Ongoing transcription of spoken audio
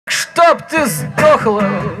чтоб ты сдохла,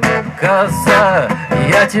 коза.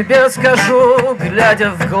 Я тебе скажу,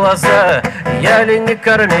 глядя в глаза, я ли не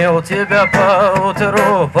кормил тебя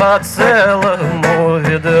поутру по целому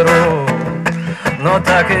ведру. Но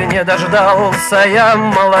так и не дождался я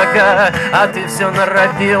молока, а ты все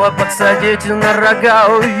норовила подсадить на рога.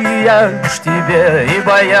 Ой, я ж тебе и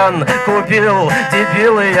баян купил,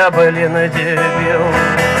 дебил, и я, блин, дебил.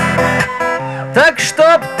 Так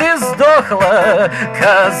чтоб ты сдохла,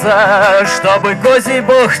 коза, чтобы козий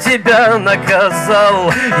бог тебя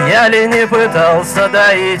наказал. Я ли не пытался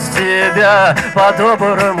доить тебя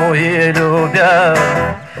по-доброму и любя.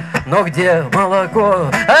 Но где молоко?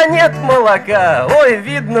 А нет молока. Ой,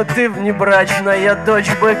 видно, ты внебрачная дочь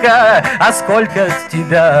быка. А сколько от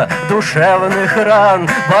тебя душевных ран,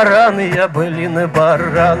 баран, я, блин, и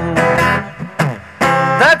баран.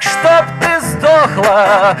 Так чтоб ты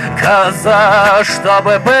сдохла, коза,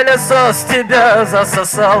 чтобы пылесос тебя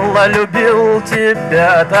засосал. Любил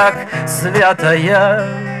тебя так святая,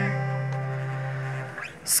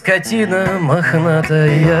 скотина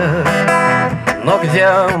мохнатая. Но где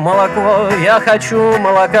молоко? Я хочу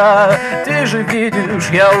молока. Ты же видишь,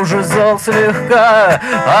 я уже зол слегка.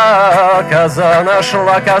 А коза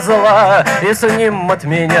нашла козла и с ним от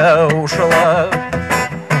меня ушла.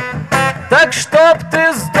 Так чтоб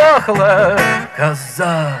ты сдохла,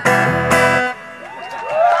 коза.